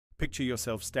Picture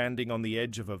yourself standing on the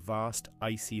edge of a vast,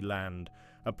 icy land,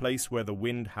 a place where the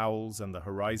wind howls and the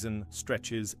horizon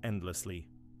stretches endlessly.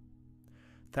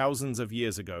 Thousands of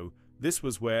years ago, this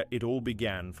was where it all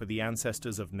began for the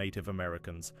ancestors of Native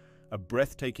Americans, a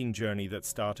breathtaking journey that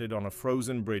started on a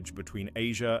frozen bridge between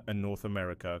Asia and North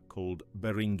America called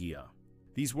Beringia.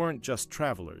 These weren't just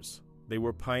travelers, they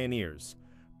were pioneers,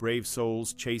 brave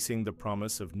souls chasing the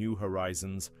promise of new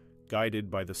horizons,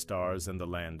 guided by the stars and the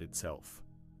land itself.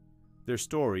 Their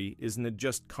story isn't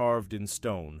just carved in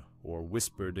stone or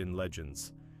whispered in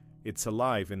legends. It's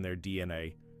alive in their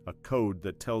DNA, a code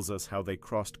that tells us how they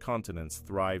crossed continents,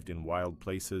 thrived in wild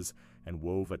places, and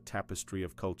wove a tapestry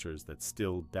of cultures that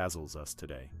still dazzles us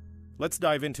today. Let's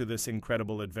dive into this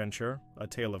incredible adventure, a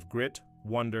tale of grit,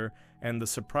 wonder, and the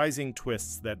surprising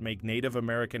twists that make Native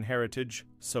American heritage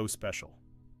so special.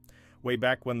 Way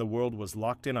back when the world was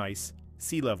locked in ice,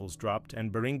 sea levels dropped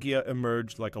and Beringia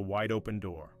emerged like a wide-open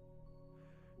door.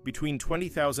 Between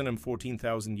 20,000 and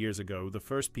 14,000 years ago, the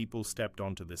first people stepped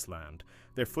onto this land,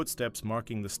 their footsteps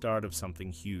marking the start of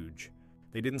something huge.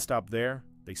 They didn't stop there,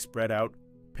 they spread out,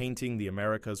 painting the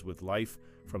Americas with life,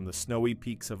 from the snowy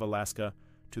peaks of Alaska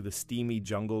to the steamy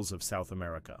jungles of South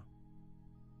America.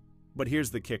 But here's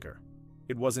the kicker.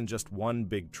 It wasn't just one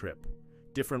big trip.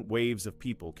 Different waves of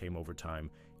people came over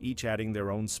time, each adding their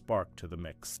own spark to the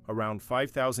mix. Around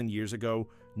 5,000 years ago,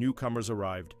 newcomers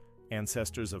arrived,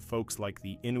 ancestors of folks like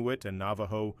the Inuit and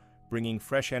Navajo, bringing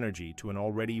fresh energy to an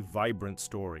already vibrant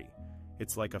story.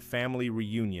 It's like a family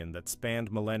reunion that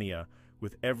spanned millennia,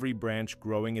 with every branch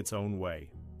growing its own way.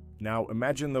 Now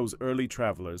imagine those early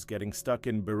travelers getting stuck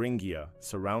in Beringia,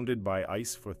 surrounded by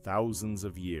ice for thousands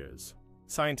of years.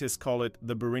 Scientists call it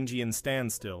the Beringian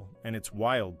standstill, and it's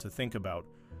wild to think about.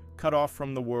 Cut off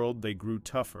from the world, they grew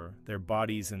tougher, their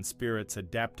bodies and spirits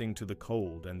adapting to the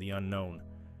cold and the unknown.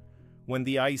 When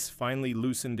the ice finally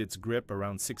loosened its grip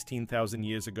around 16,000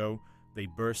 years ago, they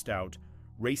burst out,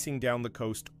 racing down the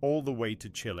coast all the way to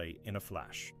Chile in a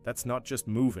flash. That's not just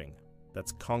moving,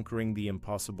 that's conquering the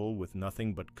impossible with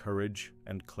nothing but courage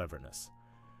and cleverness.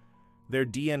 Their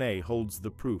DNA holds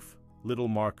the proof, little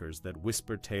markers that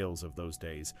whisper tales of those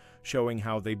days, showing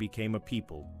how they became a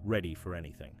people ready for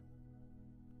anything.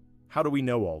 How do we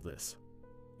know all this?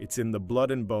 It's in the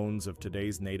blood and bones of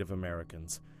today's Native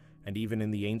Americans, and even in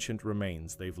the ancient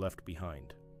remains they've left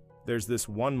behind. There's this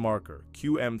one marker,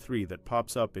 QM3, that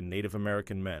pops up in Native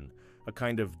American men, a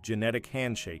kind of genetic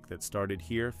handshake that started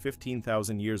here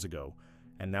 15,000 years ago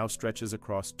and now stretches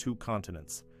across 2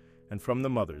 continents. And from the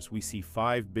mothers, we see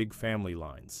 5 big family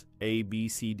lines, A, B,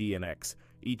 C, D, and X,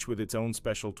 each with its own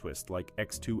special twist like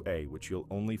X2A, which you'll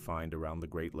only find around the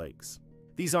Great Lakes.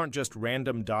 These aren't just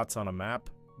random dots on a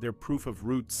map. They're proof of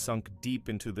roots sunk deep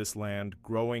into this land,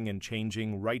 growing and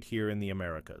changing right here in the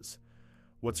Americas.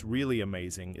 What's really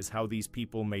amazing is how these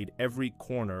people made every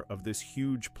corner of this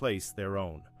huge place their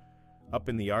own. Up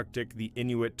in the Arctic, the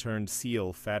Inuit turned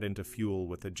seal fat into fuel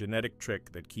with a genetic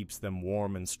trick that keeps them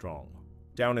warm and strong.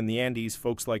 Down in the Andes,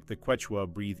 folks like the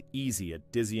Quechua breathe easy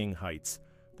at dizzying heights,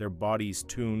 their bodies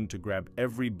tuned to grab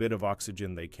every bit of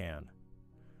oxygen they can.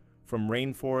 From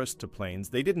rainforest to plains,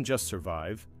 they didn't just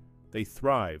survive, they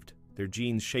thrived, their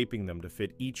genes shaping them to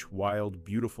fit each wild,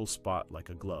 beautiful spot like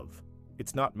a glove.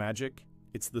 It's not magic,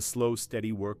 it's the slow,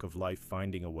 steady work of life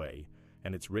finding a way,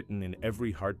 and it's written in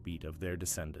every heartbeat of their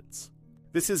descendants.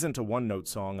 This isn't a one-note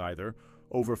song either.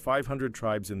 Over 500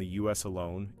 tribes in the US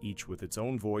alone, each with its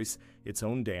own voice, its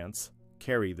own dance,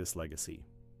 carry this legacy.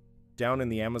 Down in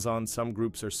the Amazon, some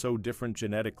groups are so different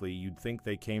genetically you'd think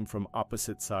they came from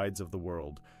opposite sides of the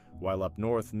world, while up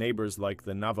north, neighbors like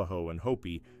the Navajo and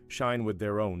Hopi shine with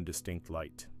their own distinct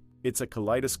light. It's a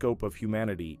kaleidoscope of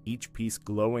humanity, each piece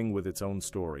glowing with its own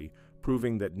story,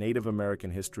 proving that Native American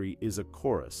history is a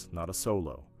chorus, not a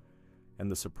solo.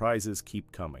 And the surprises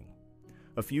keep coming.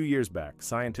 A few years back,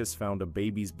 scientists found a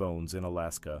baby's bones in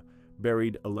Alaska,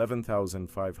 buried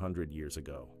 11,500 years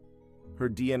ago. Her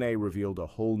DNA revealed a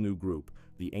whole new group,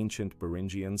 the ancient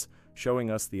Beringians, showing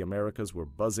us the Americas were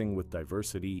buzzing with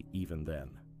diversity even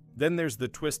then. Then there's the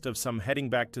twist of some heading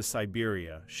back to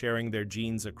Siberia, sharing their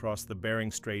genes across the Bering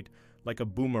Strait like a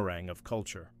boomerang of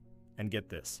culture. And get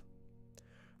this.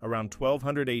 Around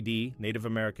 1200 AD, Native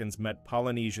Americans met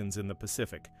Polynesians in the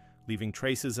Pacific, leaving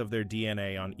traces of their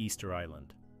DNA on Easter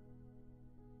Island.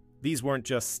 These weren't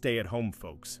just stay-at-home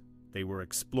folks, they were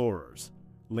explorers,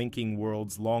 linking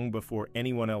worlds long before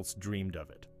anyone else dreamed of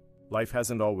it. Life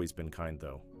hasn't always been kind,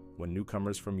 though. When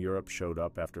newcomers from Europe showed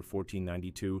up after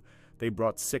 1492, they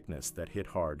brought sickness that hit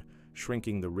hard,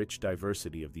 shrinking the rich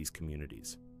diversity of these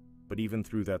communities. But even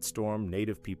through that storm,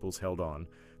 native peoples held on,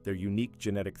 their unique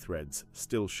genetic threads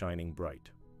still shining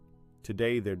bright.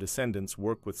 Today, their descendants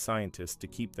work with scientists to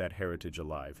keep that heritage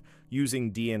alive,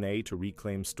 using DNA to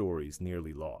reclaim stories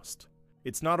nearly lost.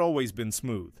 It's not always been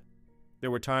smooth. There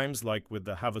were times, like with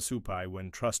the Havasupai, when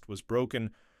trust was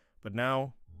broken, but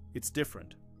now it's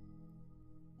different.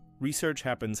 Research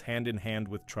happens hand in hand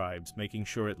with tribes, making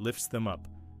sure it lifts them up,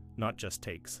 not just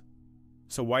takes.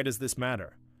 So why does this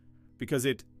matter? Because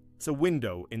it's a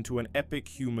window into an epic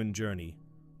human journey,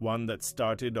 one that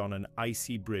started on an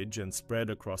icy bridge and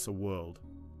spread across a world.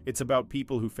 It's about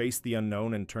people who faced the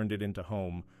unknown and turned it into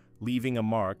home, leaving a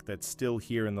mark that's still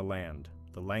here in the land,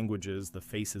 the languages, the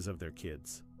faces of their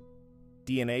kids.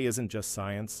 DNA isn't just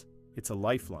science, it's a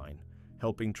lifeline,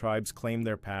 helping tribes claim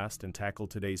their past and tackle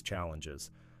today's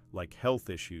challenges, like health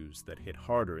issues that hit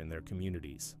harder in their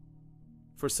communities.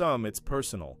 For some, it's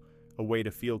personal, a way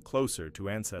to feel closer to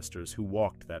ancestors who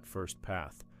walked that first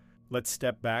path. Let's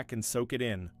step back and soak it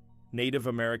in. Native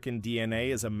American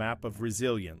DNA is a map of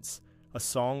resilience, a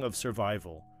song of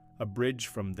survival, a bridge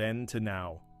from then to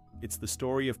now. It's the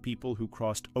story of people who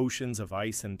crossed oceans of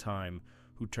ice and time,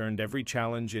 who turned every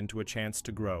challenge into a chance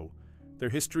to grow. Their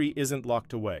history isn't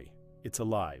locked away. It's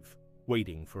alive,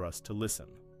 waiting for us to listen.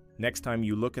 Next time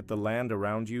you look at the land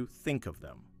around you, think of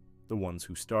them, the ones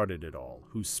who started it all,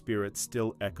 whose spirit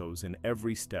still echoes in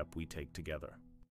every step we take together.